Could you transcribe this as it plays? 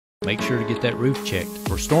Make sure to get that roof checked.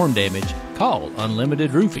 For storm damage, call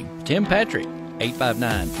Unlimited Roofing. Tim Patrick,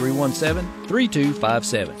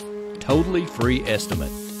 859-317-3257. Totally free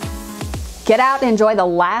estimate. Get out and enjoy the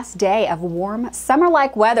last day of warm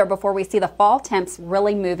summer-like weather before we see the fall temps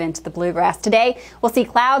really move into the bluegrass. Today, we'll see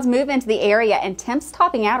clouds move into the area and temps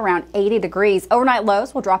topping out around 80 degrees. Overnight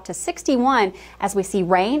lows will drop to 61 as we see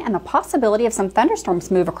rain and the possibility of some thunderstorms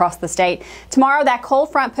move across the state. Tomorrow, that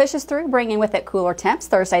cold front pushes through, bringing with it cooler temps.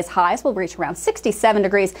 Thursday's highs will reach around 67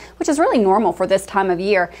 degrees, which is really normal for this time of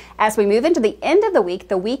year. As we move into the end of the week,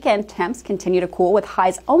 the weekend temps continue to cool with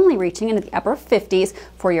highs only reaching into the upper 50s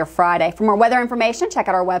for your Friday. For more weather information, check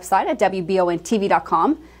out our website at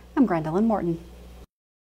WBONtv.com. I'm Grendalyn Morton.